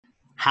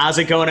How's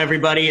it going,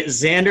 everybody?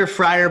 Xander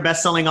Fryer,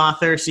 bestselling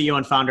author, CEO,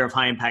 and founder of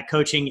High Impact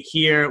Coaching,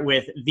 here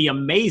with the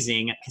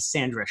amazing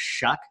Cassandra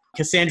Shuck.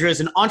 Cassandra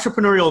is an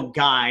entrepreneurial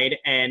guide,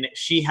 and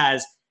she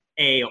has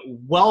a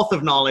wealth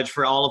of knowledge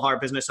for all of our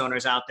business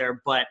owners out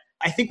there. But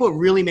I think what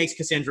really makes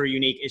Cassandra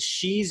unique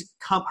is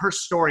her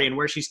story and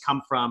where she's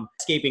come from,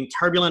 escaping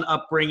turbulent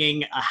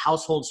upbringing, a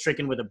household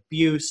stricken with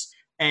abuse.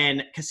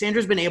 And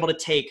Cassandra's been able to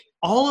take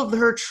all of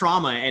her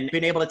trauma and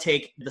been able to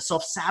take the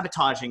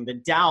self-sabotaging, the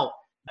doubt,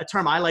 a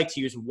term I like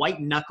to use,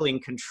 white-knuckling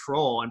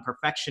control and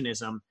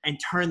perfectionism, and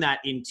turn that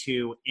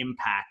into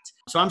impact.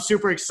 So I'm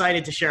super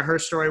excited to share her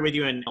story with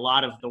you and a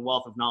lot of the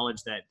wealth of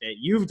knowledge that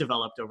you've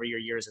developed over your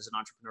years as an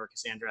entrepreneur,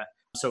 Cassandra.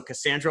 So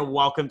Cassandra,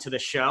 welcome to the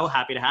show.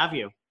 Happy to have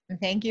you.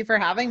 Thank you for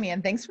having me,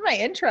 and thanks for my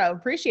intro.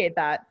 Appreciate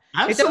that.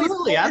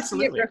 Absolutely,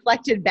 absolutely. To see it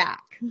reflected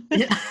back.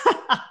 Yeah.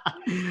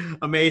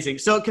 Amazing.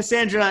 So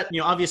Cassandra,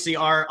 obviously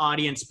our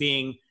audience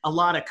being a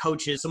lot of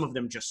coaches, some of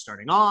them just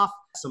starting off,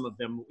 some of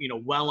them,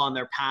 well on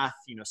their path,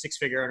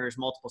 six-figure earners,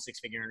 multiple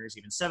six-figure earners,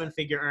 even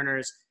seven-figure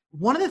earners.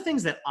 One of the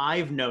things that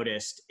I've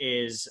noticed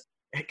is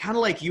kind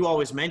of like you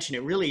always mention,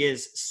 it really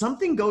is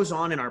something goes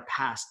on in our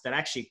past that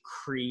actually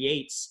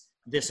creates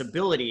this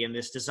ability and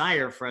this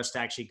desire for us to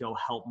actually go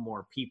help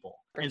more people.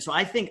 And so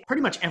I think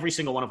pretty much every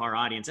single one of our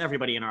audience,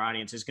 everybody in our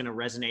audience is going to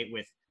resonate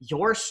with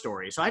your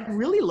story. So I'd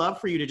really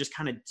love for you to just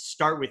kind of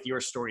start with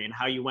your story and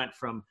how you went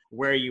from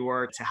where you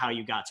were to how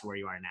you got to where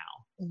you are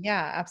now.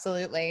 Yeah,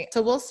 absolutely.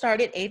 So we'll start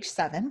at age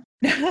 7.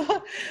 We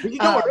could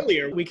go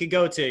earlier. We could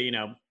go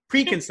to,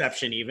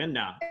 preconception even.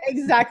 No.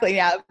 Exactly.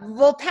 Yeah.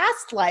 Well,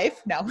 past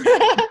life. No,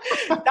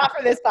 not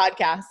for this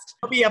podcast.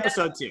 It'll be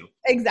episode 2.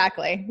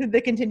 Exactly. The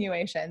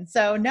continuation.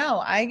 So no,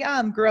 I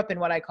grew up in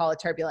what I call a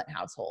turbulent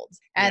household.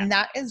 And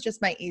that is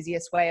just my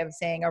easiest way of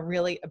saying a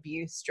really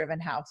abuse-driven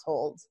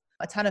household.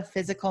 A ton of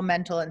physical,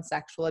 mental, and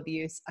sexual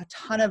abuse, a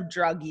ton of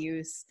drug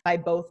use by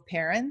both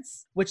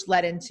parents, which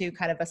led into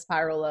kind of a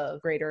spiral of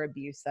greater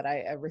abuse that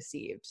I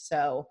received.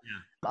 So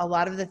a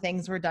lot of the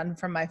things were done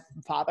from my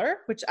father,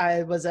 which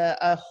was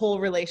a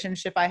whole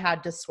relationship I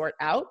had to sort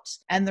out.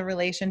 And the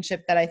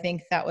relationship that I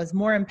think that was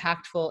more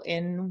impactful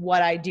in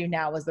what I do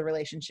now was the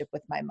relationship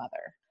with my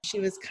mother. She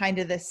was kind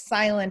of this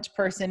silent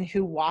person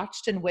who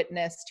watched and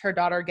witnessed her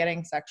daughter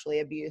getting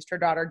sexually abused, her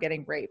daughter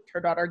getting raped, her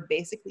daughter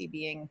basically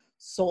being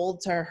sold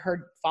to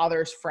her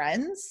father's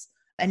friends,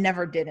 and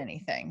never did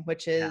anything,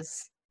 which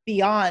is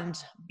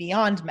beyond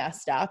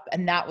messed up.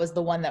 And that was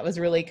the one that was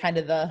really kind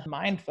of the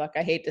mind fuck,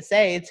 I hate to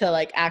say,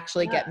 to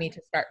actually get me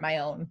to start my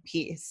own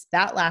piece.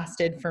 That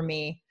lasted for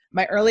me.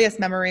 My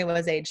earliest memory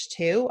was age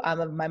 2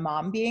 of my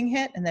mom being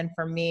hit. And then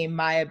for me,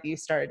 my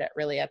abuse started at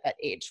that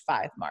age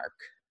 5 mark.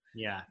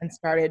 Yeah. And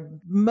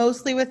started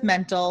mostly with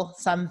mental,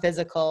 some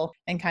physical,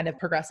 and kind of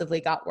progressively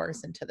got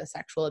worse into the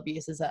sexual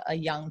abuse as a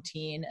young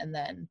teen. And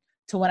then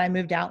to when I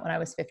moved out when I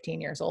was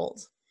 15 years old.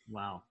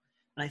 Wow.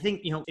 And I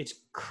think, it's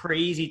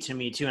crazy to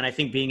me too. And I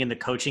think being in the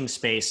coaching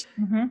space,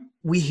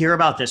 we hear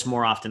about this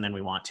more often than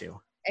we want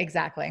to.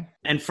 Exactly.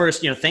 And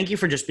first, thank you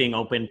for just being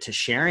open to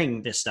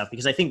sharing this stuff,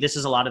 because I think this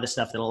is a lot of the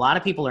stuff that a lot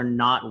of people are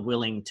not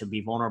willing to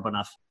be vulnerable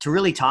enough to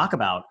really talk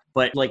about.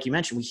 But like you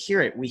mentioned, we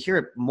hear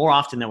it more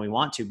often than we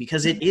want to,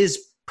 because it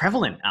is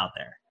prevalent out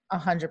there.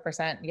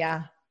 100%.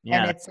 Yeah.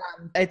 Yeah. And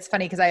it's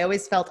funny because I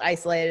always felt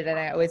isolated and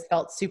I always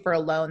felt super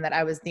alone, that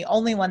I was the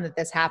only one that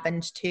this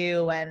happened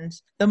to. And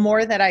the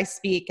more that I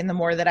speak and the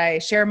more that I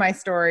share my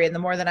story and the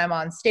more that I'm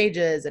on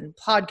stages and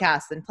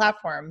podcasts and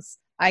platforms,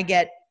 I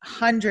get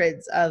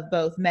hundreds of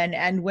both men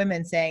and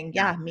women saying,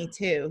 yeah, me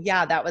too.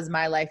 Yeah, that was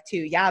my life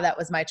too. Yeah, that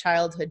was my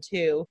childhood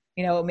too.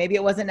 Maybe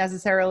it wasn't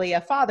necessarily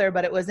a father,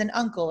 but it was an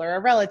uncle or a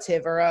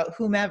relative or a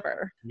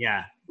whomever.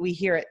 Yeah. We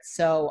hear it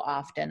so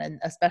often, and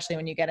especially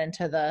when you get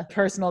into the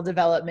personal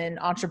development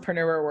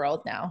entrepreneur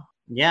world now.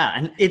 Yeah.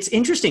 And it's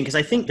interesting because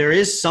I think there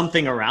is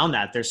something around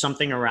that. There's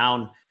something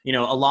around,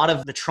 a lot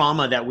of the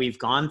trauma that we've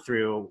gone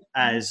through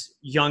as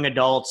young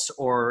adults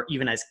or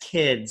even as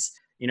kids,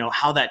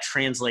 how that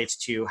translates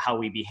to how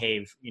we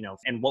behave,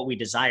 and what we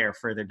desire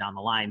further down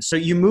the line. So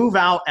you move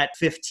out at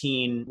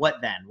 15. What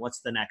then? What's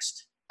the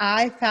next?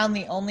 I found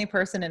the only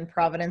person in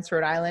Providence,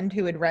 Rhode Island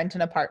who would rent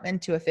an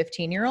apartment to a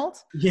 15-year-old.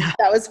 Yeah.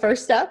 That was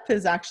first step,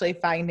 is actually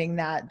finding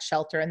that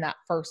shelter and that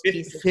first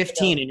piece of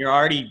 15 and you're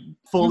already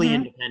fully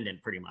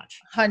independent pretty much.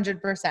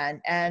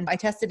 100%. And I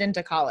tested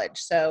into college.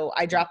 So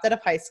I dropped out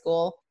of high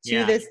school.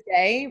 To this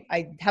day,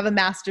 I have a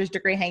master's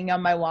degree hanging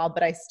on my wall,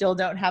 but I still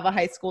don't have a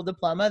high school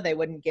diploma. They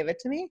wouldn't give it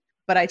to me.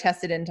 But I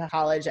tested into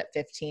college at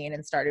 15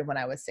 and started when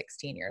I was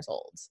 16 years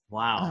old.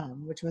 Wow.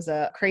 Which was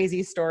a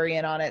crazy story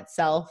in on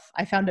itself.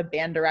 I found a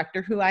band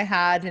director who I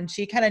had, and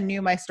she kind of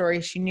knew my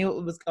story. She knew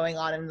what was going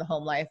on in the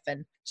home life.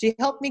 And she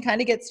helped me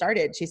kind of get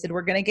started. She said,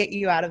 we're going to get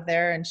you out of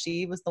there. And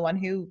she was the one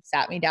who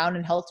sat me down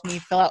and helped me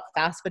fill out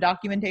FAFSA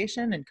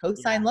documentation and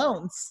co-sign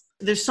loans.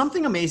 There's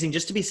something amazing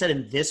just to be said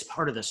in this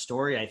part of the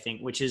story, I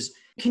think, which is,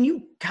 can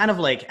you kind of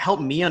like help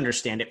me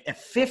understand it? At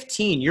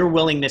 15, your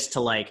willingness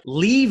to like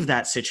leave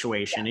that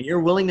situation and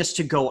your willingness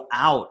to go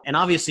out. And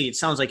obviously it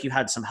sounds like you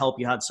had some help,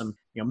 you had some,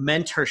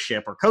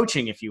 mentorship or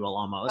coaching, if you will,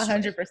 almost.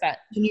 100%.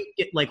 Can you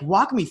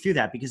walk me through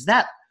that? Because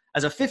that,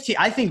 as a 15,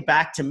 I think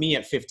back to me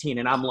at 15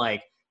 and I'm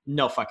like,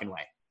 no fucking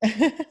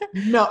way.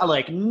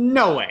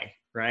 No way.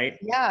 Right?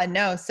 Yeah,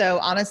 no. So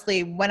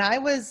honestly, when I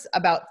was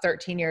about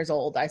 13 years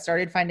old, I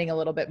started finding a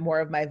little bit more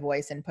of my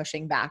voice and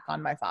pushing back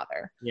on my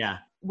father. Yeah.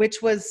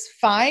 Which was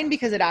fine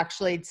because it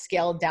actually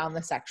scaled down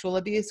the sexual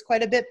abuse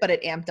quite a bit, but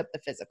it amped up the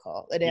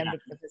physical. It amped up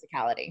the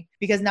physicality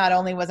because not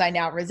only was I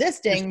now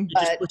resisting,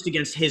 but just pushed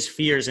against his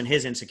fears and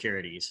his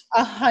insecurities.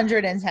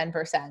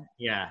 110%.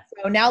 Yeah.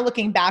 So now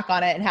looking back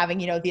on it and having,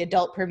 the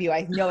adult purview,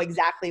 I know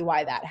exactly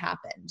why that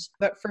happened.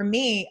 But for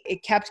me,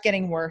 it kept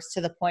getting worse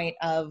to the point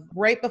of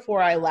right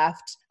before I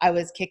left, I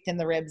was kicked in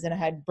the ribs and I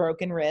had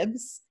broken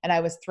ribs and I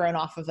was thrown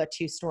off of a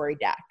 2-story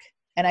deck.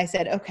 And I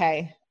said,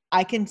 okay,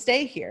 I can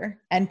stay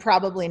here and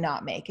probably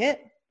not make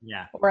it.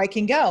 Yeah. Or I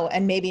can go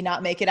and maybe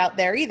not make it out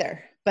there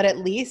either. But at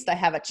least I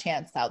have a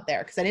chance out there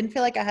because I didn't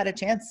feel like I had a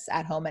chance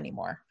at home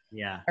anymore.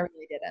 Yeah. I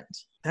really didn't.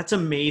 That's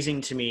amazing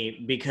to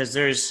me because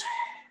there's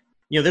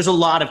a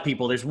lot of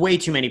people, there's way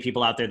too many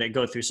people out there that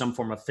go through some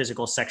form of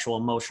physical, sexual,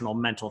 emotional,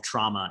 mental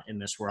trauma in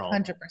this world.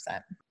 100%.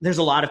 There's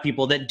a lot of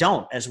people that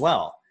don't as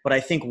well. But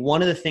I think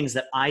one of the things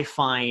that I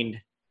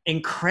find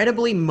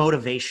incredibly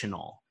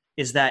motivational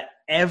is that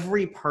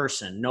every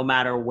person, no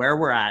matter where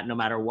we're at, no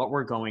matter what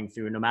we're going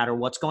through, no matter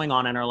what's going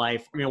on in our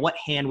life, what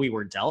hand we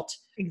were dealt.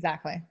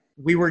 Exactly.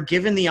 We were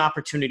given the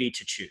opportunity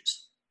to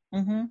choose.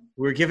 Mm-hmm.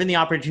 We were given the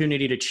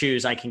opportunity to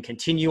choose. I can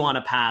continue on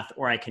a path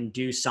or I can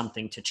do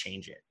something to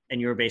change it. And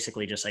you were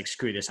basically just like,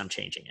 screw this, I'm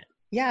changing it.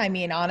 Yeah. I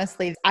mean,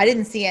 honestly, I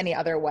didn't see any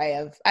other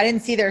way I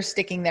didn't see there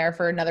sticking there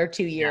for another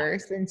 2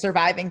 years and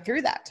surviving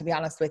through that, to be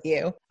honest with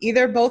you.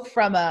 Either both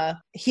from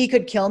he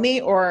could kill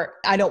me or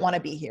I don't want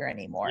to be here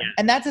anymore. Yeah.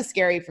 And that's a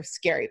scary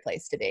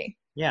place to be.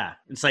 Yeah.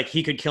 It's like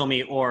he could kill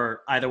me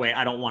or either way,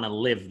 I don't want to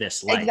live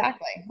this life.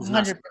 Exactly.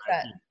 100%.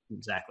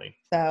 Exactly.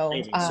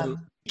 So,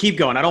 keep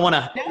going. I don't want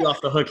to let you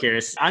off the hook here.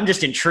 I'm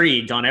just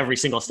intrigued on every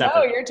single step.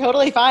 No, you're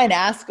totally fine.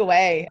 Ask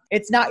away.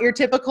 It's not your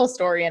typical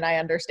story and I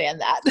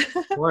understand that.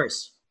 Of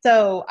course.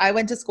 So I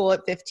went to school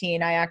at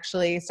 15. I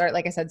actually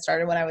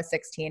started when I was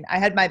 16. I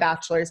had my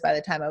bachelor's by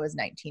the time I was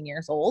 19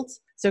 years old.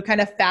 So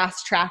kind of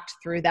fast tracked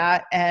through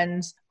that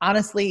and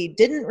honestly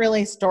didn't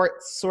really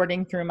start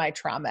sorting through my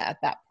trauma at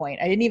that point.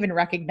 I didn't even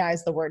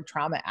recognize the word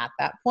trauma at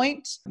that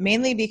point,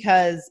 mainly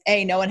because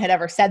no one had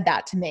ever said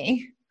that to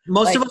me.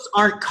 Most of us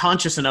aren't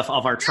conscious enough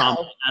of our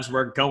trauma as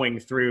we're going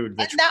through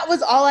the that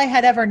was all I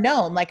had ever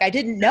known. I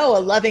didn't know a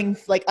loving,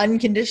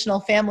 unconditional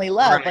family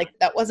love. Right.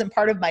 That wasn't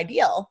part of my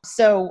deal.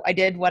 So I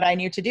did what I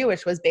knew to do,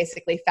 which was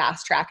basically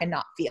fast track and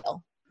not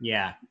feel.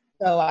 Yeah.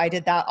 So I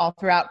did that all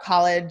throughout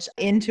college,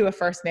 into a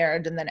first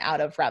marriage, and then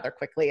out of rather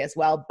quickly as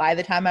well by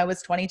the time I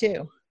was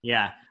 22.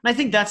 Yeah. And I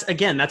think that's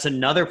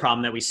another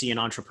problem that we see in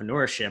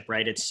entrepreneurship,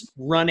 right? It's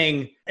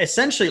running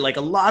essentially a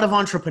lot of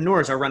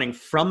entrepreneurs are running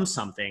from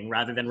something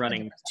rather than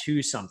running 100%.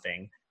 To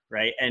something,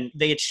 right? And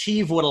they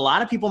achieve what a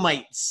lot of people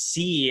might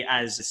see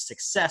as a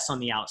success on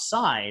the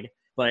outside.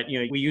 But,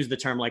 we use the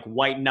term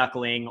white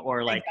knuckling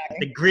or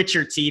the grit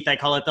your teeth. I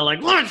call it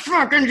let's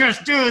fucking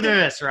just do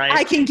this, right?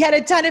 I can get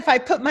it done if I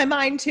put my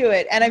mind to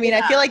it. And I mean,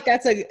 I feel like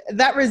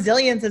that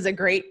resilience is a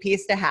great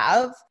piece to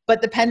have,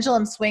 but the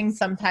pendulum swings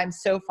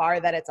sometimes so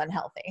far that it's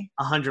unhealthy.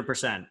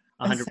 100%.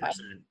 100%.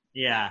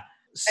 Yeah.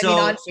 So,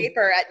 on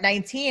paper at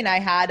 19, I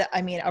had,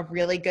 a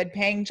really good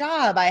paying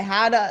job.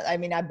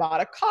 I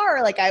bought a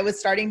car. I was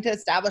starting to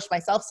establish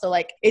myself. So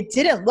it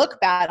didn't look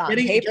bad on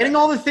paper. Getting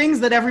all the things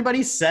that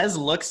everybody says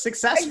look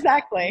successful.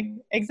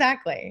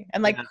 Exactly.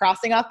 And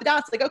crossing off the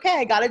dots, okay,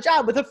 I got a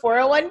job with a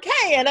 401k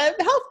and a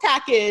health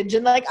package.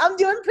 And I'm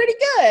doing pretty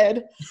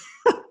good.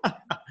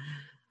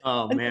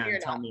 Oh man,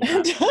 tell me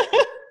about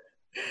it.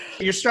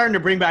 You're starting to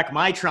bring back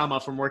my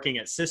trauma from working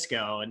at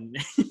Cisco and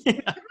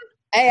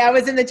Hey, I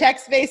was in the tech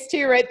space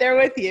too, right there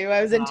with you.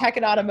 I was in tech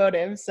and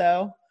automotive.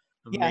 So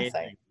amazing.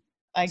 Yes,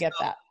 I get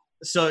that.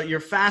 So you're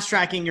fast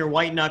tracking, you're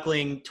white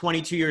knuckling,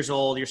 22 years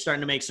old, you're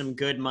starting to make some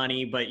good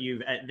money, but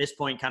you've at this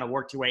point kind of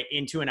worked your way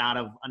into and out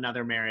of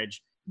another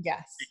marriage.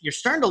 Yes. You're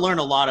starting to learn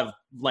a lot of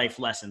life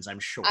lessons, I'm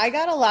sure. I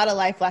got a lot of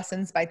life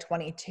lessons by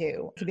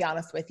 22, to be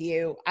honest with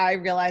you. I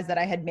realized that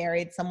I had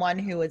married someone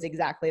who was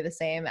exactly the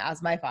same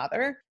as my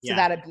father. So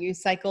that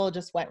abuse cycle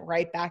just went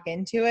right back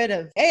into it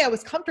of, hey, I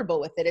was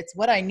comfortable with it. It's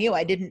what I knew.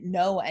 I didn't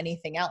know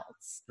anything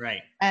else.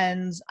 Right.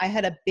 And I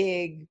had a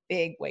big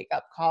wake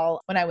up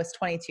call when I was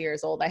 22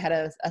 years old. I had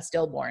a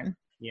stillborn.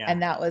 Yeah.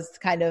 And that was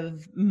kind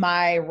of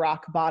my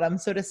rock bottom,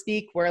 so to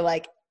speak, where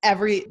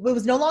it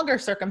was no longer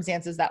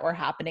circumstances that were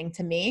happening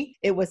to me.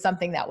 It was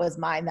something that was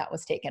mine that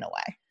was taken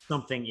away.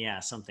 Something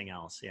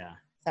else. Yeah.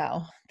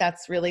 So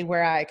that's really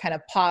where I kind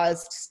of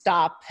paused,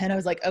 stopped, and I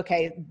was like,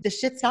 okay, this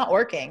shit's not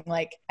working.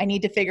 Like, I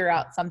need to figure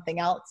out something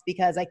else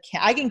because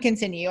I can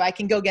continue. I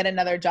can go get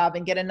another job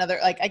and get another,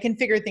 like, I can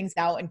figure things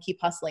out and keep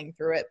hustling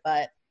through it.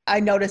 But I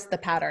noticed the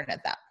pattern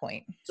at that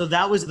point. So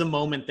that was the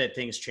moment that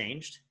things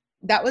changed?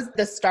 That was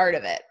the start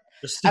of it.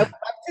 I would love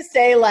to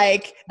say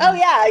like, oh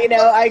yeah,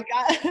 I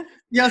got.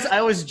 Yes, I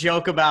always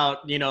joke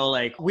about,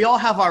 like we all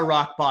have our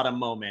rock bottom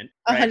moment.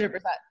 100%.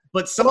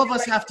 But some of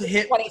us have to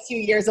hit 22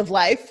 years of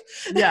life.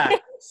 Yeah.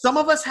 Some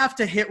of us have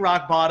to hit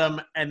rock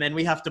bottom and then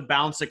we have to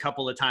bounce a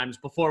couple of times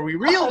before we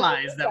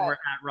realize that we're at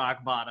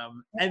rock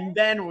bottom, and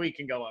then we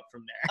can go up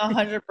from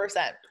there.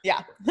 100%.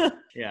 Yeah.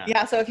 Yeah.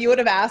 Yeah. So if you would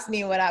have asked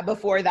me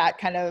before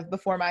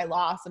my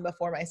loss and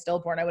before my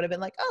stillborn, I would have been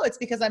like, oh, it's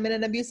because I'm in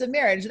an abusive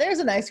marriage. There's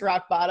a nice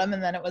rock bottom.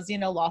 And then it was,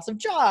 loss of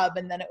job.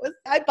 And then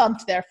I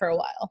bumped there for a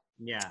while.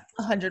 Yeah.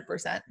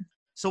 100%.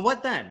 So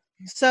what then?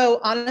 So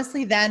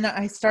honestly, then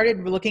I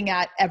started looking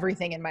at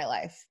everything in my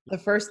life. The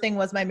first thing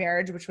was my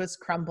marriage, which was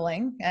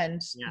crumbling,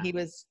 and he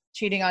was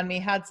cheating on me,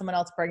 had someone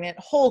else pregnant,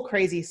 whole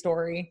crazy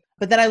story.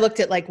 But then I looked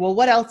at like, well,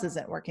 what else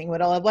isn't working?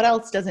 What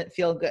else doesn't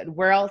feel good?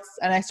 Where else?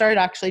 And I started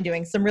actually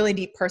doing some really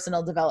deep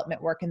personal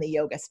development work in the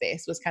yoga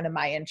space, was kind of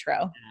my intro.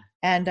 Yeah.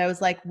 And I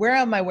was like, where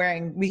am I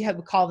wearing? We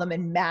call them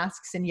in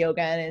masks in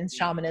yoga and in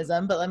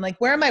shamanism, but I'm like,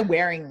 where am I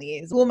wearing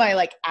these? Who am I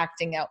like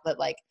acting out that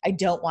like I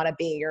don't want to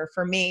be? Or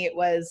for me, it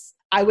was,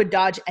 I would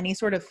dodge any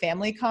sort of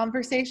family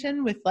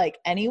conversation with like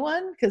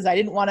anyone because I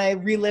didn't want to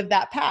relive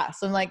that past.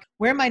 So I'm like,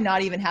 where am I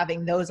not even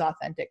having those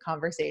authentic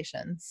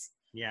conversations?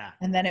 Yeah.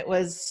 And then it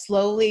was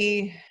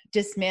slowly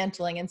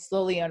dismantling and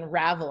slowly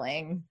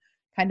unraveling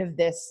kind of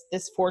this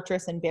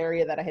fortress and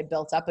barrier that I had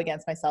built up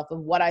against myself of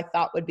what I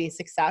thought would be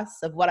success,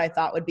 of what I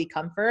thought would be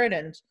comfort,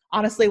 and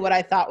honestly, what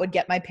I thought would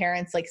get my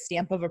parents like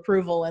stamp of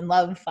approval and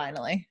love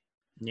finally.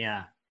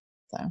 Yeah.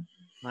 So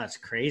that's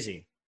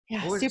crazy.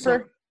 Yeah.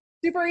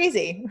 Super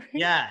easy.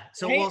 Yeah.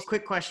 So, right? Well,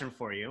 quick question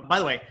for you. By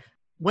the way,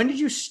 when did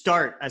you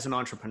start as an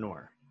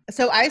entrepreneur?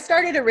 So I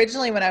started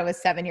originally when I was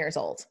 7 years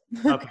old.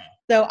 Okay.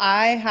 So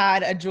I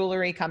had a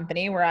jewelry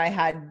company where I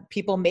had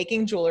people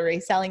making jewelry,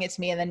 selling it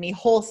to me, and then me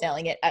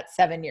wholesaling it at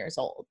 7 years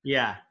old.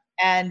 Yeah.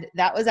 And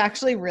that was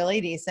actually really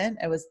decent.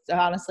 It was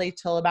honestly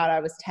till about I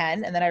was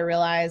 10. And then I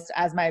realized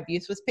as my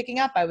abuse was picking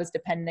up, I was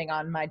depending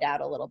on my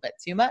dad a little bit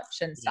too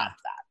much and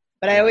stopped that.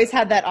 But I always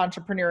had that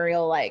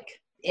entrepreneurial like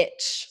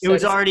itch. It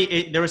was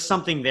already, there was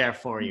something there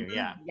for you.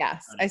 Yeah.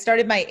 Yes. I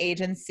started my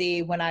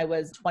agency when I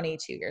was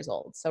 22 years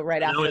old. So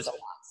right after the loss.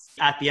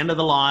 At the end of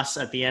the loss,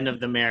 at the end of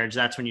the marriage,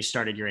 that's when you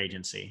started your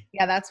agency.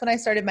 Yeah, that's when I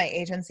started my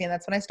agency. And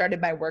that's when I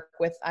started my work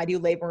with, I do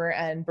labor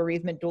and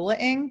bereavement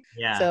doulaing.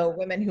 Yeah. So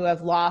women who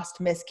have lost,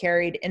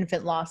 miscarried,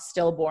 infant lost,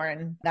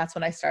 stillborn. That's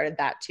when I started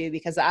that too,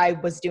 because I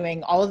was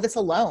doing all of this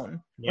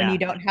alone. Yeah. When you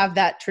don't have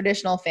that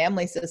traditional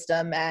family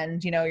system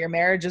and, your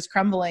marriage is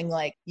crumbling,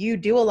 like you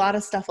do a lot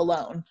of stuff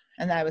alone.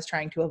 And I was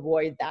trying to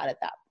avoid that at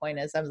that point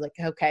as I was like,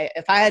 okay,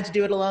 if I had to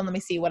do it alone, let me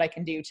see what I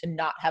can do to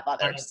not have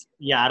others.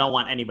 Yeah. I don't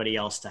want anybody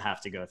else to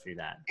have to go through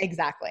that.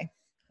 Exactly.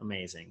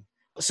 Amazing.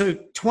 So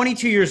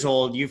 22 years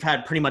old, you've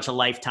had pretty much a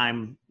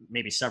lifetime,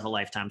 maybe several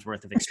lifetimes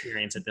worth of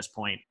experience at this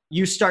point.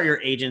 You start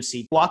your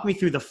agency. Walk me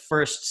through the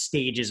first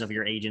stages of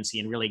your agency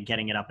and really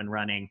getting it up and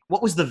running.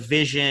 What was the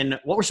vision?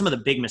 What were some of the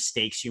big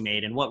mistakes you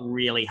made and what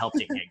really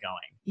helped it get going?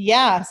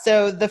 Yeah.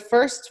 So the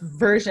first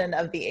version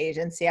of the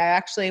agency, I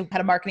actually had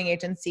a marketing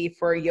agency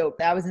for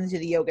yoga. I was into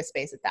the yoga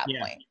space at that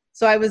point.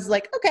 So I was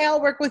like, okay,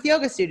 I'll work with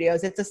yoga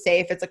studios. It's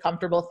a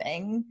comfortable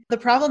thing. The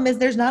problem is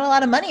there's not a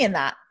lot of money in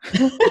that.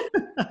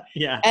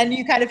 Yeah. And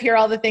you kind of hear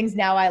all the things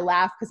now. I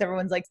laugh because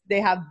everyone's like,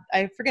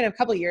 I forget a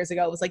couple of years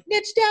ago, it was like,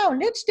 niche down,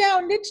 niche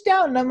down, niche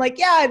down. And I'm like,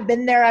 yeah, I've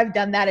been there. I've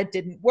done that. It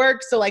didn't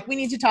work. So like, we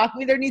need to talk.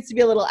 There needs to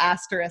be a little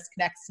asterisk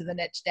next to the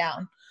niche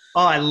down.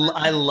 Oh,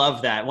 I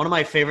love that. One of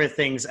my favorite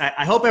things,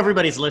 I hope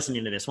everybody's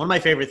listening to this. One of my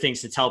favorite things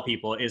to tell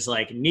people is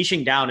like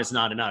niching down is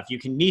not enough. You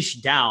can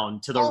niche down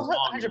to the wrong.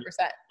 100%.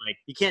 Like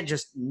you can't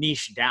just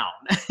niche down.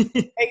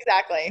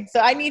 Exactly.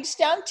 So I niched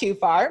down too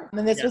far.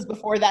 And this was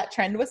before that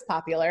trend was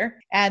popular.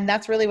 And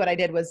that's really what I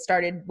did was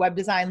started web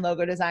design,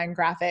 logo design,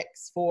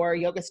 graphics for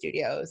yoga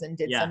studios and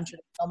did some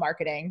traditional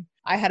marketing.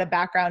 I had a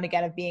background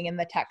again of being in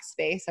the tech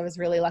space. I was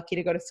really lucky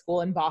to go to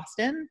school in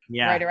Boston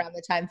right around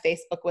the time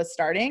Facebook was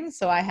starting.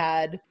 So I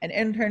had an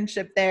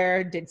internship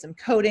there, did some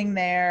coding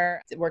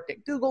there, worked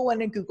at Google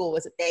when Google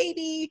was a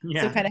baby.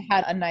 So kind of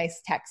had a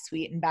nice tech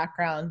suite and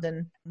background.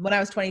 And when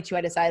I was 22,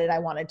 I decided I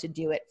wanted to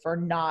do it for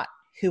not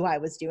who I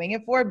was doing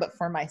it for, but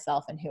for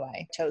myself and who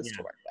I chose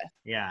to work with.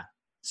 Yeah.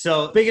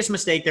 So biggest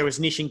mistake there was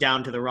niching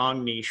down to the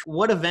wrong niche.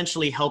 What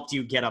eventually helped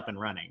you get up and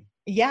running?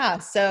 Yeah.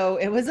 So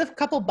it was a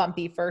couple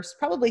bumpy first,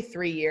 probably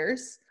 3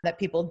 years that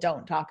people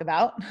don't talk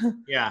about.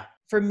 Yeah.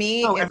 For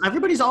me. Oh,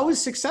 everybody's always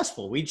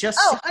successful.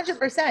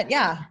 100%.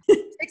 Yeah.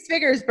 6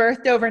 figures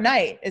birthed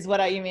overnight is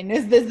what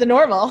is the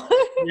normal.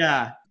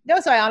 Yeah. No,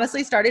 so I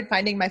honestly started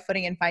finding my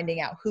footing and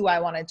finding out who I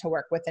wanted to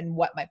work with and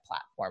what my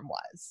platform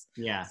was.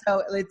 Yeah.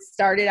 So it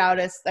started out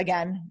as,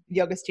 again,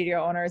 yoga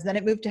studio owners, then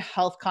it moved to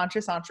health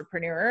conscious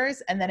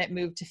entrepreneurs, and then it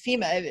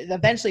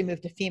eventually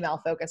moved to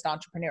female focused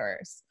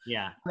entrepreneurs.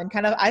 Yeah.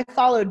 And I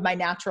followed my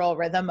natural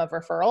rhythm of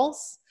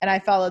referrals, and I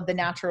followed the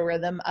natural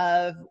rhythm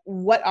of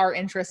what our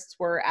interests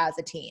were as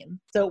a team.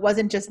 So it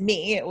wasn't just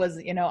me. It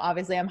was,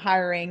 obviously I'm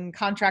hiring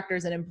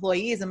contractors and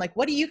employees. I'm like,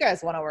 what do you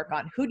guys want to work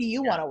on? Who do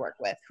you want to work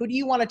with? Who do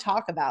you want to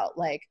talk about?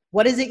 Like,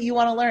 what is it you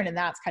want to learn? And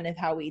that's kind of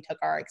how we took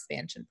our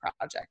expansion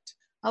project.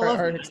 I love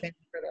that. Expansion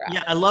further out.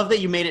 Yeah, I love that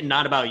you made it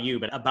not about you,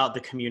 but about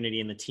the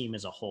community and the team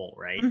as a whole,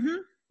 right? Mm-hmm.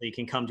 So you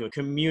can come to a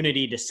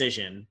community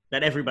decision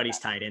that everybody's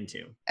tied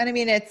into. And I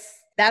mean,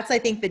 that's, I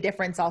think, the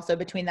difference also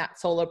between that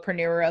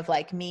solopreneur of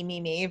like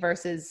me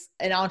versus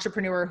an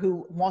entrepreneur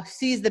who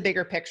sees the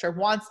bigger picture,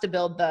 wants to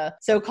build the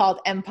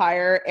so-called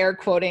empire, air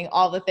quoting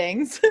all the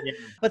things. Yeah.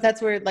 But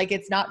that's where, like,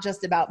 it's not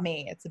just about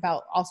me. It's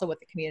about also what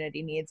the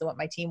community needs and what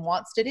my team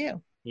wants to do.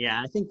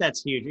 Yeah, I think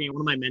that's huge. One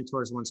of my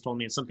mentors once told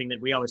me, it's something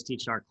that we always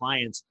teach our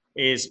clients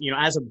is,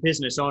 as a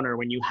business owner,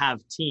 when you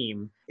have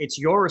team, it's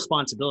your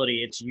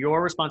responsibility. It's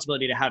your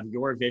responsibility to have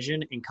your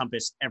vision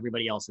encompass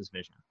everybody else's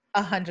vision.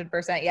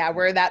 100%. Yeah.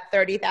 We're that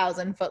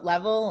 30,000 foot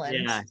level.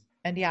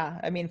 And yeah,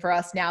 I mean, for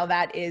us now,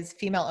 that is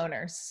female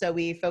owners. So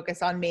we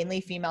focus on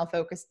mainly female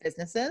focused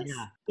businesses.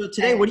 Yeah. So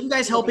today, what are you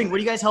guys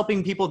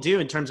helping people do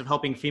in terms of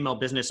helping female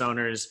business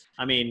owners?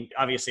 I mean,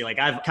 obviously, like,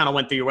 I've kind of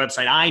went through your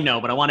website, I know,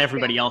 but I want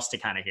everybody else to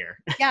kind of hear.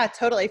 Yeah,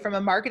 totally. From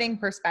a marketing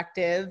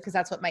perspective, because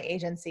that's what my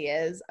agency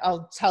is.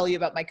 I'll tell you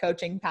about my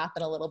coaching path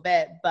in a little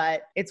bit,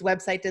 but it's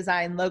website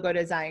design, logo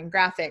design,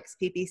 graphics,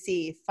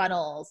 PPC,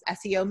 funnels,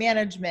 SEO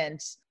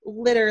management,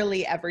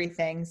 literally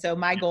everything. So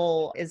my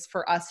goal is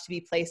for us to be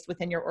placed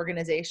within your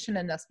organization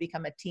and us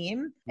become a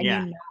team. And you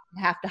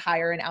don't have to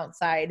hire an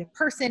outside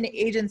person,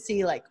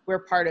 agency, like, we're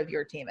part of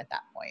your team at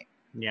that point.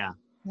 Yeah.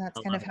 That's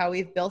kind of how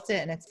we've built it.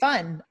 And it's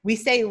fun. We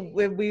say,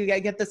 we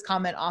get this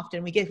comment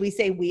often. We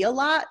say we a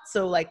lot.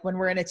 So like when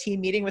we're in a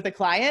team meeting with a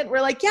client,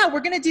 we're like, yeah,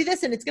 we're going to do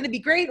this and it's going to be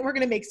great. And we're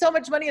going to make so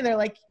much money. And they're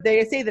like,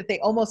 they say that they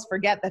almost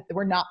forget that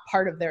we're not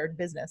part of their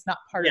business, not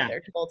part of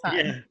their full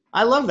time. Yeah.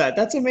 I love that.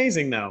 That's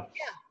amazing though.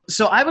 Yeah.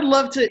 So I would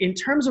love to, in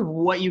terms of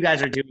what you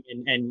guys are doing,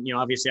 and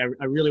obviously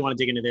I really want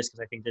to dig into this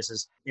because I think this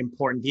is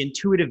important, the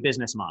intuitive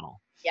business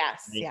model.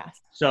 Yes, right? yes.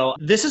 So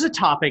this is a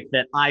topic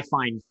that I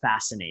find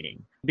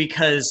fascinating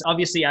because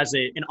obviously as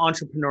an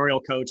entrepreneurial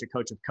coach, a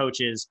coach of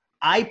coaches,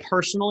 I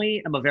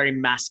personally am a very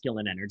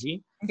masculine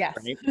energy. Yes.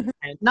 Right?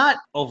 And not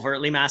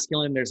overtly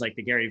masculine. There's like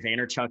the Gary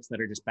Vaynerchuks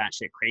that are just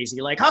batshit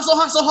crazy, like hustle,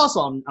 hustle,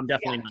 hustle. I'm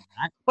definitely not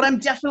that, but I'm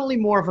definitely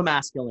more of a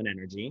masculine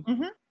energy.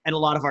 Mm-hmm. And a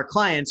lot of our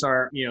clients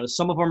are,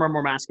 some of them are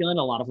more masculine,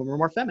 a lot of them are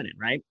more feminine,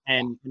 right?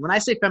 And when I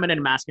say feminine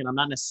and masculine, I'm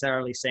not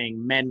necessarily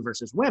saying men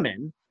versus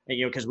women,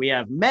 because we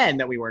have men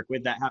that we work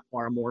with that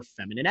are more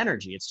feminine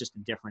energy. It's just a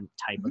different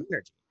type of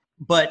energy.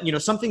 But,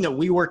 something that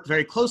we work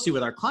very closely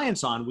with our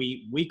clients on,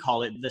 we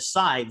call it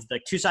the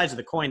two sides of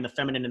the coin, the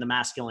feminine and the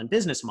masculine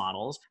business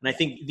models. And I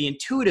think the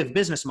intuitive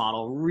business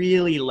model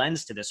really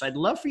lends to this. So I'd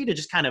love for you to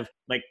just kind of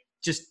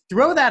just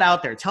throw that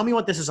out there. Tell me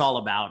what this is all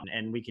about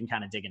and we can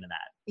kind of dig into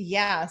that.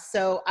 Yeah.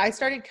 So I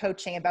started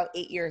coaching about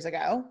 8 years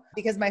ago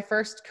because my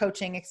first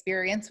coaching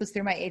experience was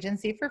through my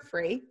agency for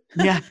free.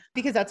 Yeah.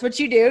 Because that's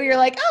what you do. You're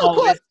like, oh,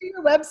 cool, let's do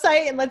your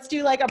website and let's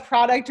do like a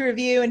product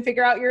review and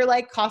figure out your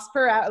cost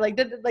per hour,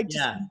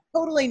 just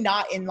totally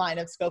not in line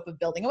of scope of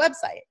building a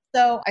website.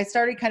 So I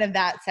started kind of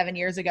that 7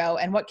 years ago.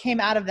 And what came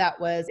out of that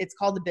was, it's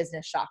called the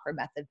business chakra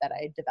method that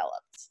I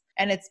developed.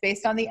 And it's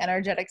based on the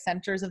energetic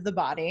centers of the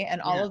body, and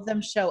all of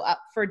them show up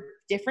for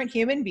different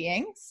human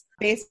beings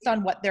based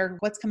on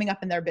what's coming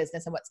up in their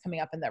business and what's coming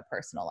up in their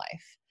personal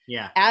life.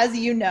 Yeah. As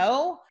you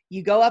know,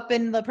 you go up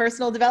in the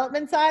personal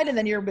development side and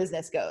then your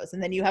business goes.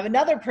 And then you have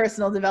another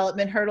personal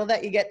development hurdle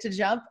that you get to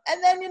jump,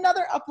 and then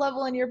another up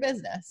level in your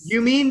business.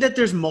 You mean that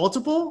there's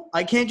multiple?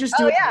 I can't just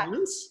do it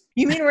once?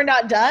 You mean we're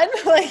not done?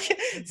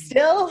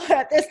 Still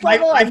at this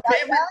level?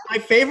 My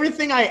favorite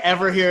thing I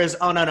ever hear is,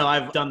 oh, no,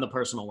 I've done the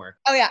personal work.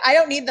 Oh yeah, I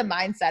don't need the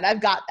mindset.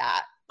 I've got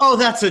that. Oh,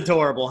 that's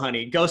adorable,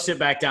 honey. Go sit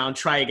back down.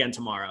 Try again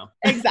tomorrow.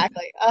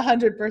 Exactly.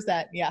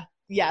 100%. Yeah.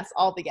 Yes.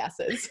 All the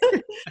yeses.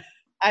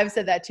 I've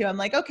said that too. I'm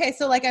like, okay,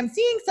 so I'm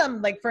seeing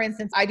some, for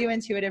instance, I do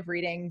intuitive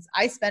readings.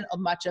 I spent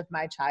much of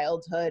my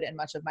childhood and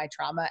much of my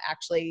trauma,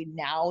 actually,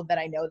 now that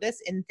I know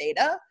this, in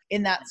theta,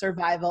 in that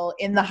survival,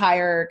 in the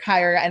higher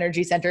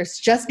energy centers,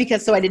 just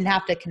because, so I didn't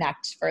have to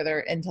connect further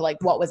into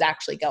what was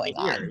actually going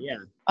on. Yeah.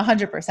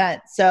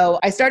 100%. So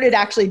I started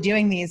actually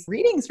doing these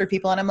readings for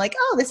people, and I'm like,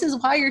 oh, this is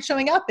why you're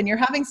showing up and you're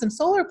having some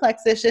solar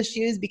plexus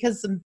issues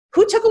because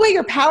who took away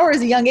your power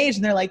as a young age?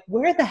 And they're like,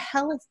 where the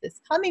hell is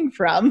this coming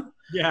from?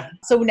 Yeah.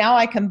 So now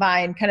I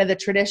combine kind of the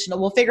traditional,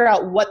 we'll figure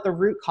out what the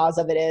root cause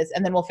of it is,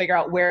 and then we'll figure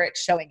out where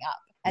it's showing up.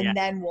 And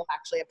then we'll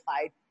actually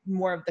apply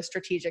more of the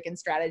strategic and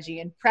strategy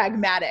and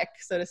pragmatic,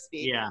 so to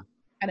speak, kind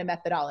of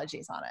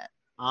methodologies on it.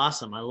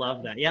 Awesome. I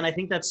love that. Yeah. And I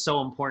think that's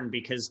so important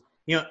because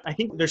I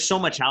think there's so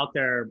much out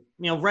there,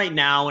 right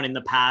now and in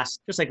the past,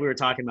 just like we were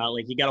talking about,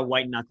 like you got to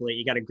white knuckle it,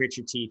 you got to grit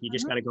your teeth, you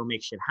just got to go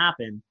make shit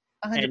happen.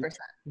 100%. And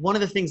one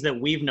of the things that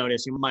we've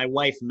noticed, my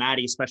wife,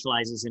 Maddie,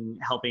 specializes in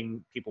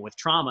helping people with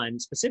trauma.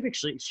 And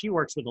specifically, she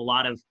works with a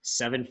lot of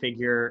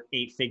 7-figure,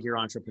 8-figure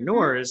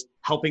entrepreneurs,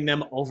 helping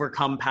them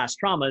overcome past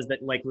traumas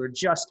that, like we were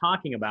just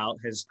talking about,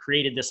 has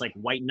created this like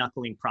white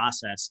knuckling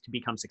process to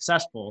become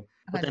successful.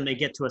 But then they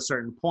get to a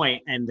certain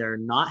point and they're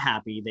not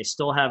happy. They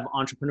still have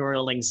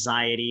entrepreneurial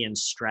anxiety and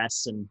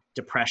stress and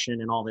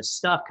depression and all this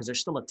stuff because they're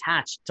still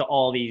attached to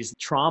all these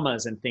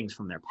traumas and things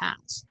from their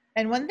past.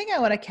 And one thing I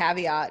want to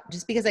caveat,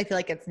 just because I feel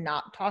like it's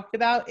not talked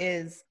about,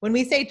 is when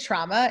we say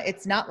trauma,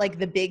 it's not like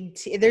the big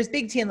T. There's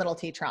big T and little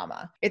t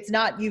trauma. It's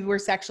not you were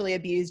sexually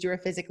abused, you were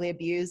physically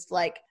abused.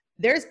 Like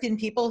there's been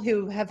people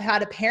who have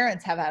had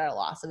parents have had a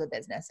loss of a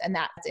business, and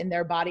that's in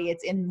their body.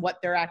 It's in what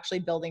they're actually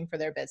building for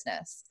their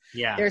business.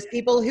 Yeah. There's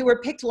people who were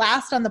picked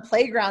last on the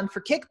playground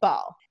for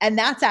kickball, and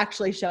that's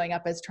actually showing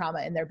up as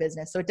trauma in their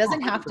business. So it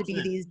doesn't have to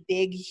be these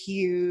big,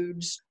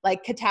 huge,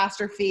 like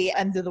catastrophe,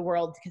 end of the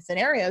world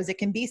scenarios. It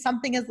can be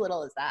something as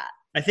little as that.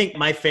 I think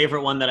my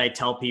favorite one that I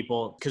tell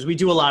people, because we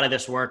do a lot of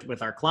this work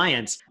with our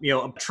clients,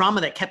 a trauma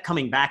that kept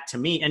coming back to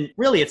me. And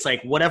really, it's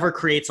like whatever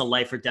creates a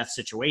life or death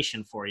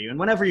situation for you. And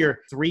whenever you're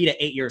 3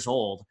 to 8 years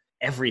old,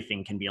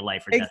 everything can be a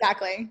life or death.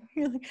 Exactly.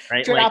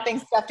 Right? Dropping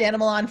stuffed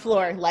animal on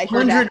floor, life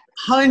or death.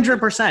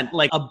 100%.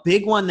 Like a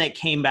big one that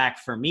came back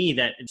for me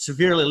that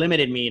severely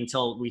limited me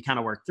until we kind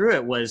of worked through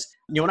it was,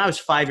 when I was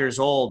 5 years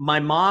old,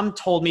 my mom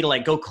told me to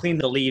like go clean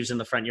the leaves in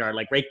the front yard,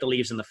 like rake the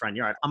leaves in the front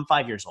yard. I'm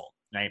 5 years old.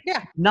 Right.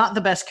 Yeah. Not the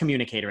best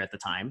communicator at the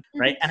time.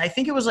 Right. And I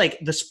think it was like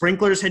the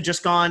sprinklers had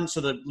just gone. So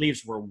the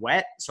leaves were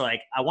wet. So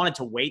like I wanted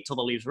to wait till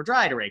the leaves were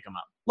dry to rake them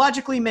up.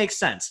 Logically makes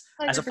sense.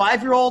 100%. As a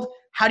 5-year-old,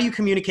 how do you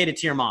communicate it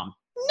to your mom?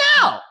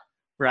 No.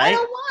 Right. I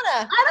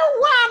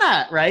don't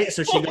wanna. Right.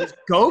 So she goes,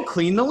 go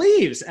clean the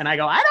leaves. And I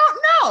go, I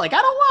don't know. Like,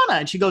 I don't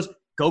wanna. And she goes,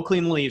 go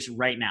clean the leaves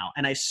right now.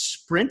 And I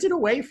sprinted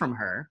away from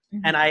her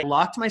and I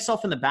locked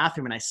myself in the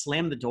bathroom and I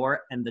slammed the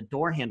door and the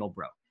door handle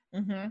broke.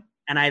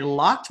 And I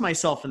locked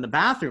myself in the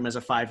bathroom as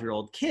a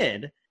 5-year-old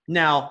kid.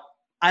 Now,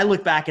 I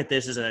look back at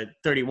this as a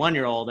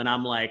 31-year-old and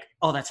I'm like,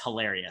 oh, that's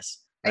hilarious.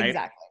 Right?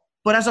 Exactly.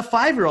 But as a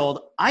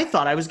 5-year-old, I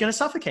thought I was going to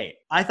suffocate.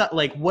 I thought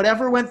like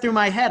whatever went through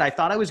my head, I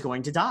thought I was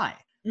going to die.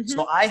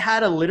 So I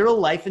had a literal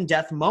life and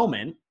death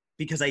moment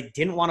because I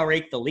didn't want to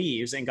rake the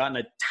leaves and got in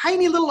a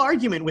tiny little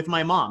argument with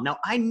my mom. Now,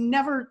 I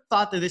never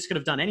thought that this could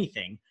have done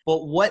anything,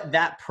 but what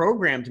that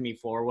programmed me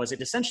for was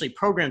it essentially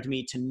programmed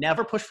me to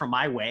never push for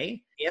my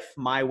way if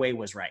my way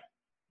was right.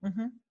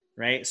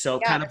 Right. So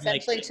kind of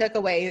essentially like took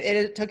away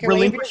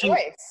your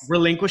voice.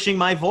 Relinquishing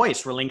my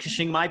voice,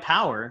 relinquishing my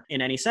power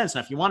in any sense.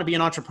 Now, if you want to be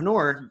an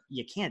entrepreneur,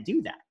 you can't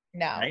do that.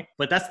 No. Right.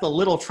 But that's the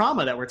little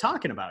trauma that we're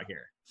talking about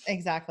here.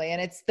 Exactly.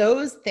 And it's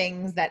those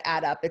things that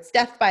add up. It's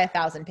death by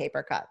 1,000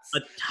 paper cuts.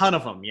 A ton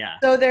of them. Yeah.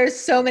 So there's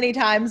so many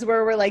times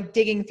where we're like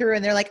digging through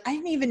and they're like, I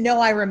didn't even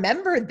know I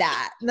remembered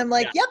that. And I'm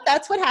like, yep,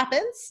 that's what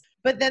happens.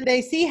 But then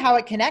they see how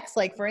it connects.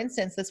 Like, for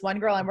instance, this one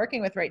girl I'm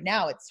working with right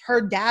now, it's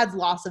her dad's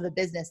loss of a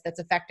business that's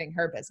affecting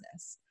her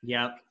business.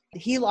 Yep.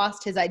 He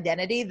lost his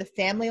identity, the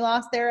family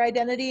lost their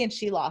identity, and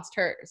she lost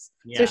hers.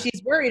 Yeah. So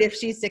she's worried if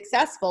she's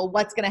successful,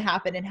 what's going to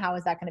happen and how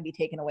is that going to be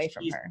taken away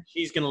from her?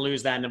 She's going to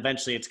lose that, and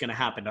eventually it's going to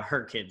happen to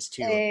her kids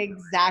too.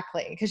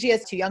 Exactly. Because she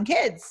has 2 young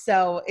kids.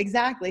 So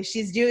exactly.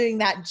 She's doing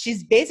that.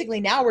 She's basically,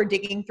 now we're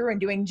digging through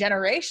and doing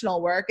generational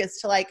work as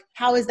to like,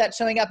 how is that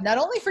showing up not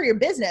only for your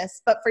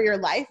business, but for your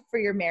life, for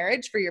your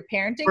marriage, for your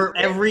parenting. For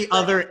every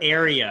other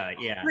area.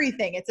 Yeah.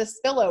 Everything. It's a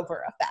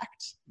spillover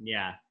effect.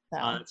 Yeah.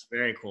 That's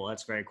very cool.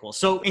 That's very cool.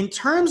 So in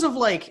terms of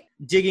like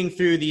digging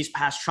through these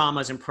past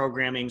traumas and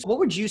programming, what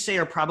would you say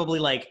are probably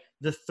like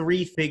the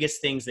 3 biggest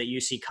things that you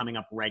see coming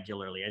up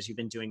regularly as you've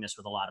been doing this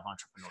with a lot of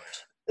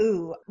entrepreneurs?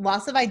 Ooh,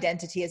 loss of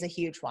identity is a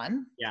huge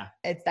one. Yeah.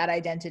 It's that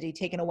identity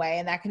taken away.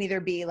 And that can either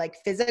be like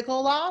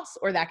physical loss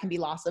or that can be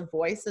loss of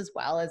voice as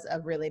well as a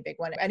really big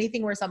one.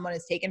 Anything where someone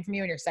is taken from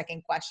you and you're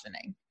second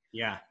questioning.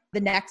 Yeah. The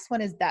next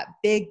one is that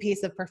big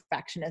piece of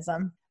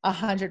perfectionism.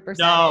 100%.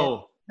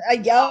 No.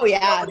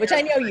 Yeah, which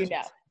I know you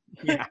know.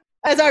 Yeah.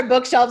 As our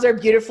bookshelves are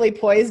beautifully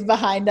poised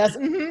behind us.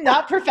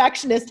 Not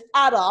perfectionist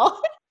at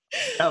all.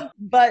 Yep.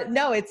 But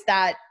no, it's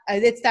that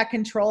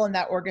control and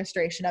that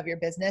orchestration of your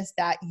business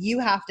that you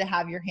have to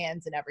have your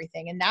hands in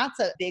everything. And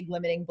that's a big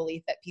limiting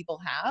belief that people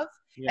have.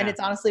 Yeah. And it's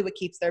honestly what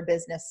keeps their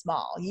business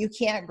small. You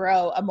can't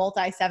grow a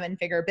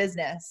multi-7-figure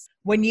business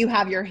when you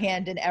have your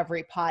hand in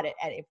every pot at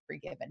every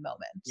given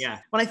moment. Yeah.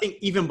 But I think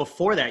even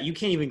before that, you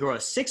can't even grow a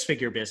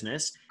 6-figure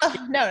business.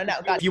 No.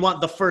 If you want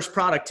the first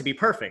product to be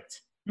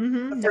perfect,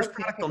 the first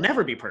product will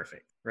never be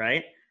perfect,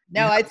 right?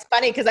 No, it's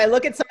funny because I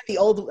look at some of the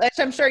old, which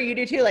I'm sure you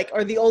do too, like,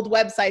 or the old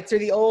websites or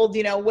the old,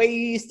 way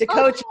you used to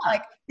coach.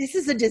 Like, this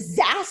is a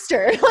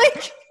disaster.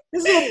 Like,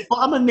 this is an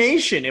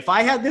abomination. If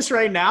I had this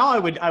right now,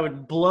 I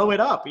would blow it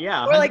up.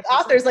 Yeah. Or like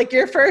authors, like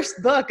your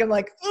first book, I'm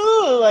like,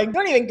 like,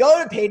 don't even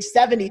go to page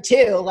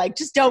 72. Like,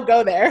 just don't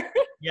go there.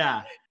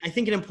 Yeah. I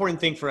think an important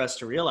thing for us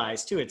to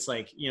realize too, it's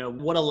like,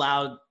 what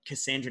allowed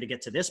Cassandra to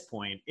get to this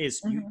point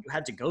is you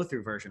had to go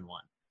through version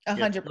 1.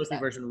 100%. Go through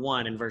version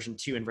 1 and version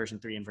 2 and version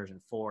 3 and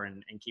version 4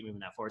 and keep moving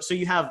that forward. So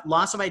you have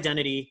loss of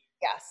identity.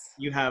 Yes.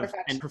 You have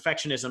and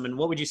perfectionism. And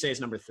what would you say is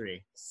number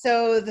 3?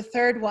 So the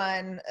third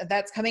one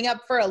that's coming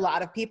up for a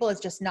lot of people is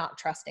just not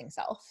trusting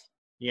self.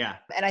 Yeah.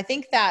 And I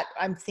think that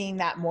I'm seeing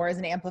that more as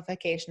an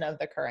amplification of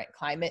the current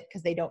climate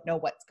because they don't know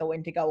what's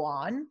going to go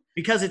on.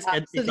 Because it's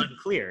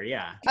unclear.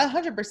 Yeah.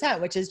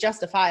 100%, which is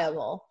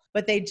justifiable,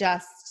 but they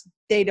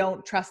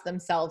don't trust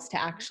themselves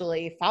to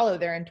actually follow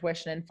their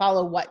intuition and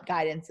follow what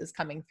guidance is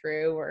coming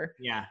through or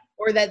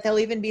that they'll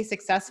even be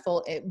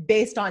successful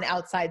based on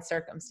outside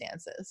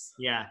circumstances.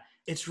 Yeah.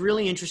 It's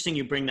really interesting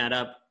you bring that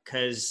up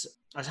because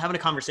I was having a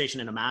conversation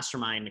in a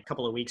mastermind a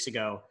couple of weeks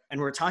ago, and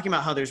we were talking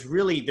about how there's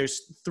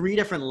 3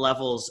 different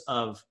levels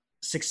of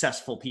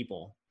successful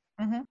people.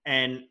 Mm-hmm.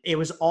 And it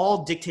was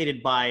all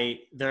dictated by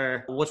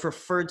their what's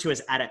referred to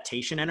as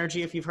adaptation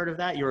energy, if you've heard of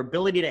that, your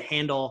ability to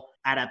handle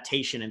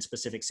adaptation in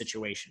specific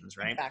situations,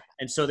 right? Exactly.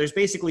 And so there's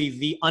basically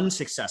the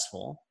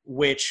unsuccessful,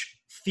 which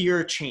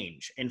fear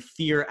change and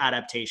fear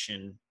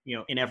adaptation,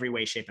 in every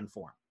way, shape, and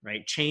form,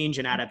 right? Change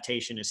and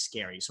adaptation is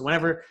scary. So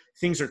whenever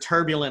things are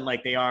turbulent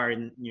like they are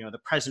in, the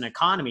present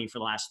economy for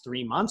the last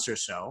 3 months or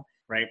so,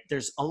 right?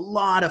 There's a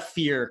lot of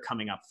fear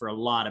coming up for a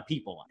lot of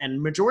people. And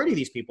majority of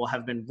these people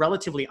have been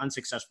relatively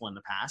unsuccessful in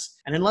the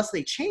past. And unless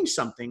they change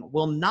something,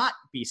 will not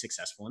be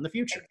successful in the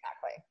future.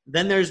 Exactly.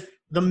 Then there's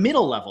the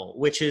middle level,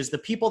 which is the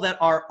people that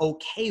are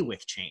okay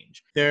with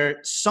change. They're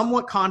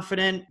somewhat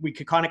confident. We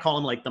could kind of call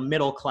them like the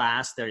middle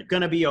class. They're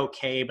going to be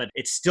okay, but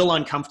it's still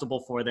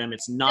uncomfortable for them.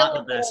 It's not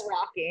the best.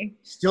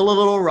 Still a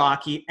little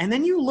rocky. And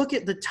then you look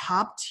at the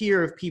top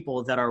tier of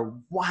people that are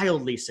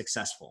wildly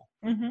successful.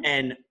 Mm-hmm.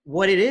 And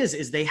what it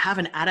is they have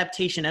an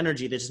adaptation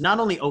energy that's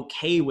not only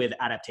okay with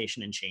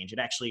adaptation and change, it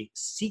actually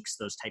seeks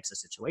those types of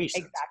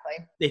situations.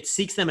 Exactly. It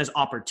seeks them as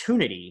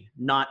opportunity,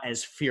 not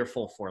as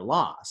fearful for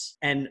loss.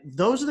 And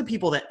those are the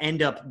people that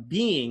end up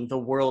being the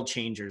world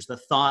changers, the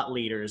thought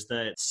leaders,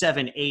 the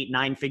 7, 8,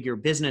 9-figure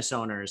business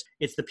owners.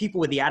 It's the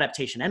people with the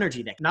adaptation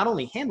energy that not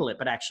only handle it,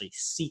 but actually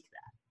seek that.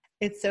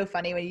 It's so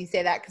funny when you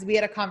say that because we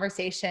had a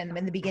conversation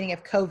in the beginning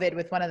of COVID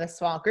with one of the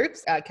small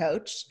groups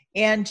coach.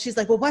 And she's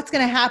like, well, what's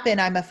going to happen?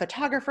 I'm a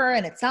photographer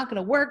and it's not going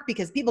to work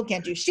because people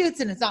can't do shoots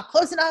and it's not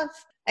close enough.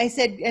 I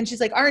said, and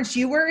she's like, aren't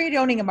you worried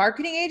owning a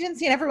marketing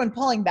agency and everyone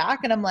pulling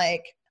back? And I'm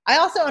like, I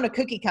also own a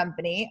cookie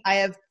company. I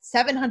have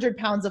 700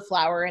 pounds of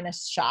flour in a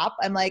shop.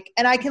 I'm like,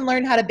 and I can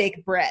learn how to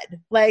bake bread.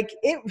 Like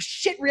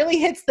shit really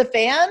hits the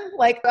fan.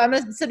 Like I'm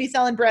going to be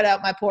selling bread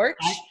out my porch.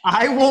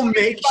 I will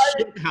make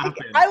shit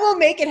happen. I will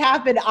make it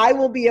happen. I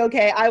will be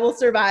okay. I will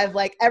survive.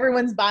 Like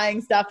everyone's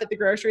buying stuff at the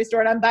grocery store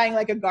and I'm buying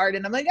like a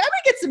garden. I'm like, I'm going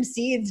to get some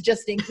seeds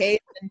just in case.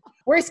 And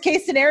worst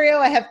case scenario,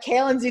 I have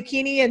kale and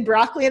zucchini and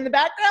broccoli in the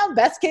background.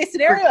 Best case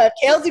scenario, I have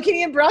kale,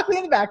 zucchini, and broccoli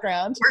in the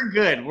background. We're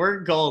good.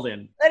 We're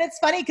golden. And it's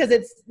funny because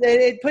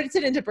it puts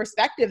it into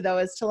perspective though,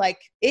 as to like,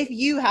 if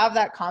you have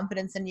that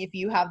confidence and if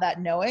you have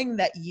that knowing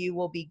that you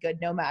will be good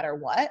no matter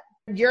what,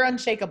 you're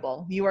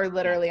unshakable. You are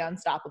literally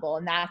unstoppable.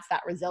 And that's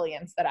that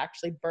resilience that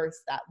actually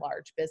births that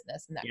large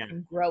business and that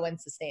can grow and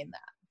sustain that.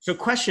 So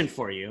question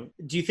for you,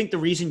 do you think the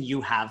reason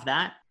you have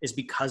that is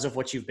because of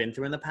what you've been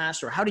through in the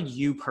past, or how did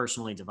you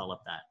personally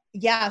develop that?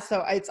 Yeah,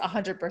 so it's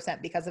 100%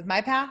 because of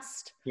my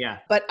past. Yeah.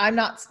 But I'm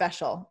not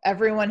special.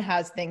 Everyone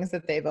has things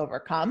that they've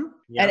overcome.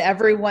 Yeah. And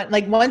everyone,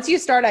 like once you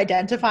start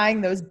identifying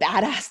those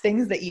badass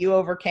things that you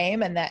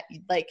overcame and that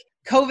like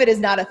COVID is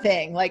not a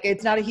thing, like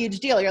it's not a huge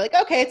deal. You're like,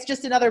 okay, it's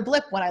just another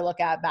blip when I look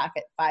back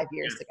at 5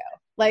 years ago.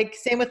 Like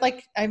same with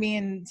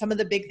some of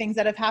the big things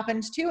that have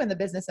happened too in the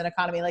business and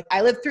economy. Like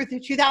I lived through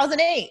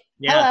 2008.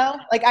 Yeah.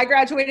 Hello. Like I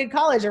graduated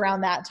college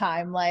around that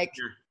time. Like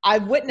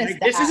I've witnessed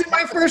that. This isn't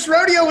my first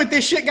rodeo with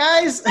this shit,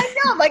 guys. I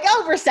know. I'm like,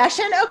 oh,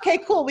 recession. Okay,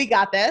 cool. We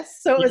got this.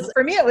 So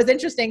for me, it was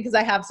interesting because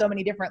I have so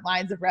many different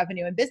lines of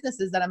revenue and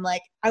businesses that I'm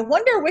like, I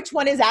wonder which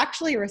one is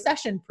actually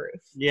recession proof.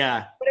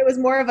 Yeah. But it was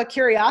more of a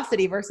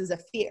curiosity versus a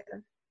fear.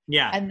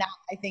 Yeah. And that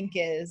I think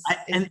is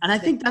I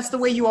think that's the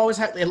way you always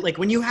have, like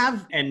when you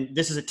have, and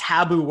this is a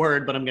taboo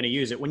word, but I'm going to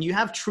use it. When you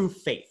have true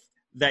faith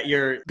that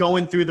you're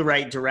going through the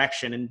right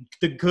direction and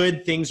the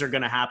good things are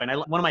going to happen.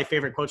 One of my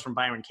favorite quotes from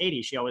Byron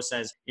Katie, she always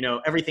says,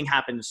 everything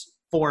happens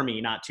for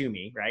me, not to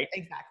me, right?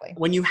 Exactly.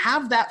 When you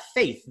have that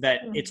faith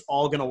that it's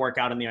all going to work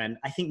out in the end,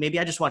 I think maybe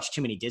I just watched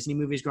too many Disney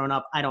movies growing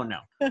up. I don't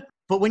know.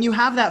 But when you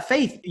have that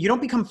faith, you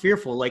don't become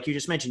fearful. Like you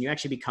just mentioned, you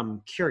actually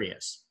become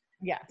curious.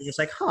 Yes. You're just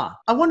like,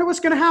 I wonder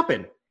what's going to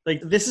happen.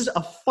 Like, this is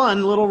a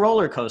fun little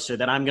roller coaster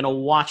that I'm going to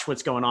watch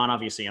what's going on.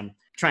 Obviously, I'm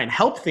trying to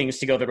help things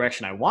to go the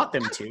direction I want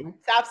them to.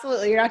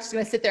 Absolutely. You're not just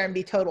going to sit there and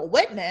be total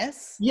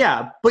witness.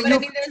 Yeah. But I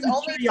mean, there's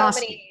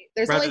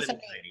only so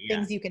many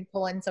things you can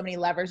pull in, so many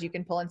levers you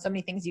can pull in, so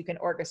many things you can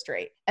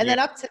orchestrate. And then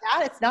up to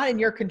that, it's not in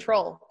your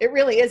control. It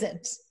really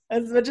isn't.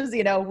 As much as,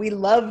 we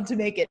love to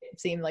make it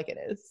seem like it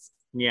is.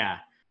 Yeah.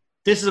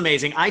 This is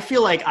amazing. I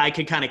feel like I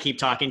could kind of keep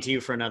talking to you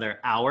for another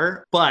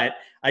hour, but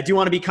I do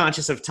want to be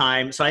conscious of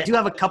time. So I do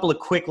have a couple of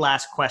quick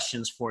last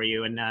questions for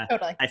you. And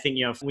Totally. I think,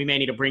 we may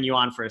need to bring you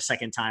on for a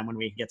second time when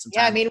we get some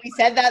time. Yeah, I mean, we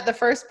said that the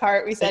first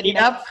part. We said,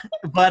 yep.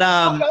 But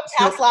we'll go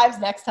past lives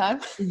next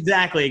time.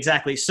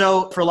 Exactly.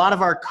 So for a lot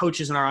of our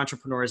coaches and our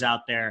entrepreneurs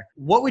out there,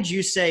 what would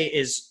you say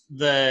is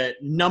the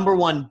number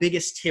one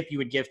biggest tip you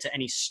would give to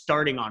any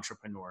starting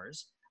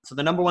entrepreneurs? So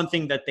the number one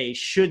thing that they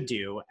should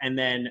do, and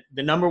then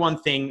the number one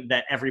thing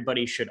that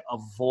everybody should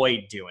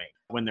avoid doing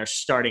when they're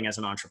starting as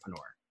an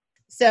entrepreneur.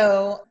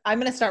 So I'm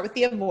going to start with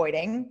the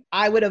avoiding.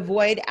 I would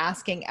avoid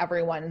asking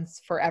everyone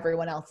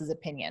else's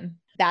opinion.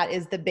 That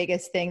is the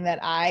biggest thing that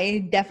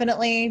I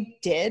definitely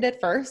did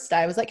at first.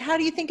 I was like, how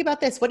do you think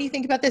about this? What do you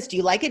think about this? Do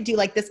you like it? Do you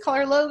like this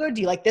color logo?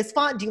 Do you like this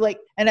font?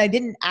 And I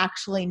didn't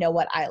actually know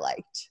what I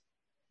liked.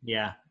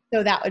 Yeah.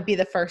 So that would be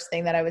the first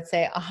thing that I would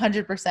say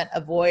 100%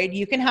 avoid.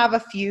 You can have a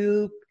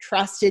few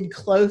trusted,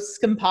 close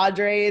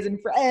compadres and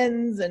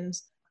friends,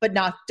 but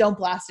don't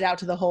blast it out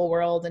to the whole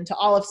world and to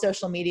all of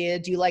social media.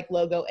 Do you like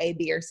logo A,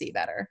 B, or C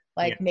better?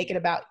 Make it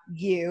about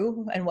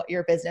you and what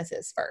your business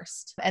is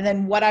first. And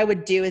then what I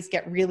would do is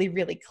get really,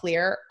 really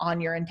clear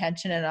on your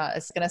intention. And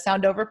it's going to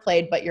sound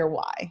overplayed, but your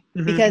why.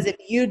 Mm-hmm. Because if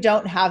you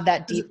don't have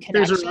that deep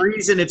connection. There's a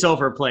reason it's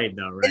overplayed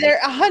though, right?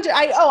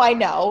 I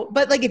know.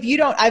 But if you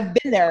don't, I've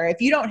been there.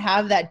 If you don't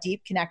have that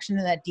deep connection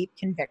and that deep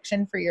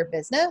conviction for your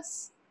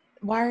business,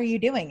 why are you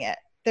doing it?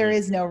 There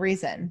is no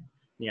reason.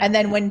 Yeah. And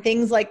then when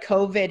things like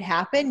COVID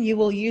happen, you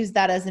will use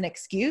that as an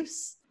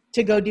excuse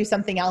to go do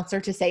something else or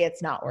to say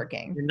it's not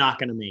working. You're not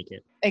going to make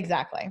it.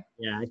 Exactly.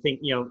 Yeah. I think,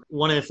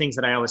 one of the things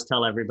that I always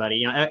tell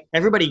everybody,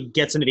 everybody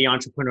gets into the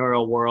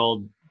entrepreneurial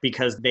world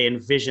because they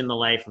envision the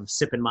life of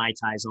sipping Mai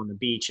Tais on the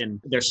beach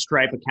and their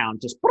Stripe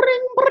account just bring.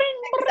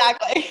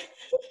 Exactly.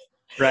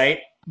 Right?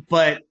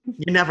 But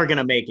you're never going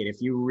to make it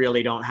if you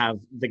really don't have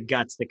the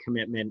guts, the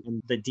commitment,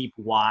 and the deep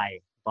why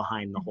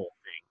behind the whole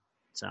thing.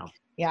 So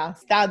yeah,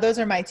 those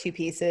are my two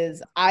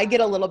pieces. I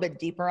get a little bit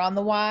deeper on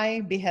the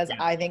why because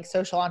I think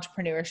social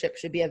entrepreneurship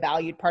should be a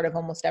valued part of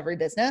almost every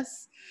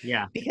business.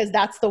 Yeah. Because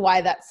that's the why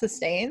that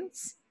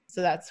sustains.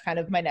 So that's kind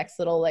of my next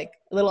little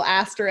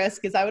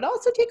asterisk is I would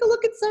also take a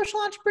look at social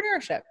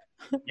entrepreneurship.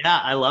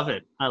 Yeah, I love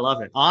it.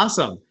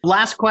 Awesome.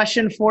 Last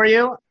question for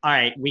you. All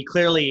right. We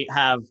clearly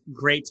have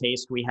great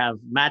taste. We have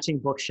matching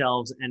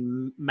bookshelves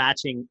and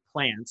matching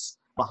plants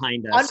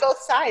behind us. On both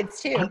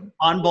sides too.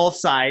 On both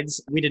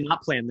sides. We did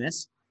not plan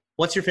this.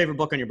 What's your favorite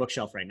book on your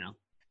bookshelf right now?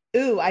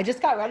 Ooh, I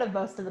just got rid of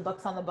most of the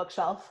books on the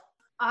bookshelf.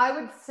 I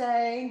would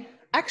say,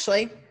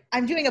 actually,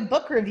 I'm doing a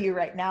book review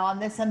right now on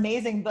this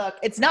amazing book.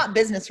 It's not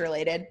business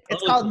related.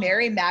 It's called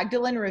Mary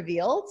Magdalene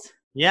Revealed.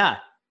 Yeah.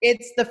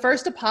 It's the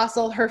first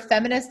apostle, her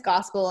feminist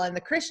gospel, and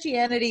the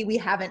Christianity we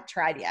haven't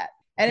tried yet.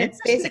 And it's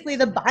basically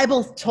the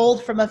Bible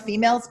told from a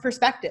female's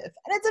perspective. And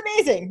it's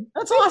amazing.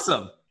 That's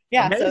awesome.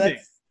 Yeah. Amazing.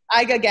 So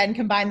I, again,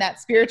 combine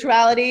that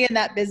spirituality and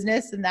that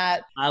business and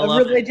that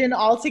religion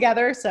all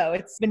together. So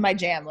it's been my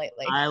jam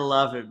lately. I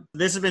love it.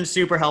 This has been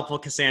super helpful,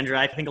 Cassandra.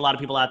 I think a lot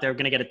of people out there are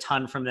going to get a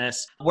ton from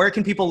this. Where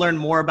can people learn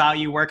more about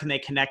you? Where can they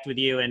connect with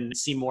you and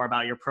see more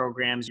about your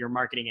programs, your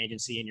marketing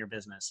agency, and your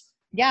business?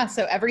 Yeah.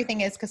 So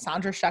everything is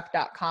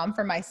CassandraShuck.com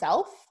for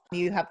myself.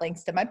 You have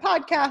links to my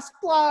podcast,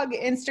 blog,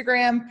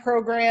 Instagram,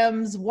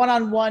 programs,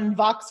 one-on-one,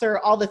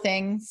 Voxer, all the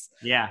things.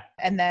 Yeah.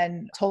 And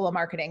then Tola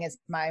Marketing is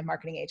my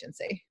marketing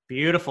agency.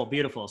 Beautiful.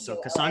 So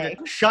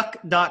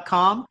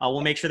CassandraShuck.com.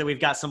 We'll make sure that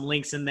we've got some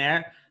links in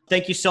there.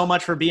 Thank you so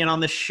much for being on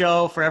the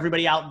show. For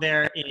everybody out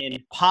there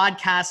in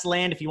podcast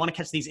land, if you want to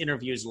catch these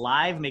interviews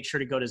live, make sure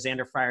to go to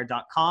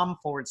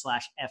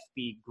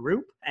xanderfryer.com/FB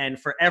group. And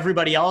for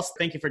everybody else,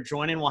 thank you for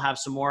joining. We'll have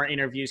some more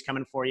interviews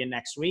coming for you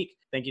next week.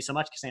 Thank you so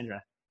much,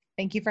 Cassandra.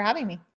 Thank you for having me.